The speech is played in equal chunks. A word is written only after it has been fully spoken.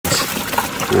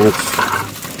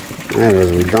That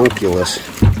is redonkulous.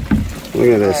 Look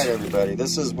at this. Alright everybody,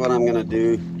 this is what I'm going to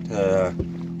do to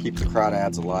keep the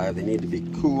crawdads alive. They need to be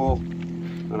cool.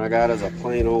 What I got is a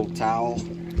plain old towel.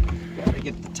 Got to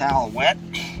get the towel wet.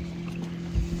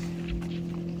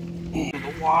 Get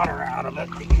the water out of it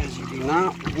because you do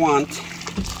not want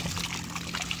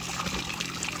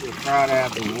your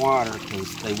crawdads in water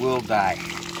because they will die.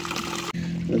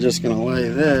 I'm just going to lay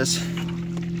this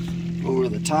over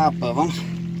the top of them.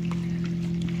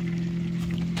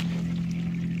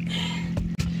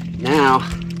 Now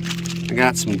I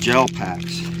got some gel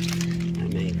packs I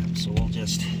made up, so we'll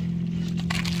just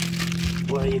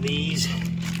lay these.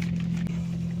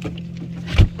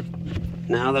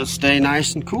 Now they'll stay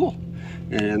nice and cool,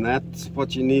 and that's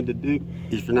what you need to do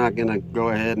if you're not going to go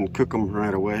ahead and cook them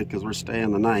right away, because we're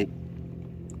staying the night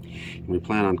and we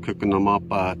plan on cooking them up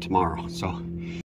tomorrow. So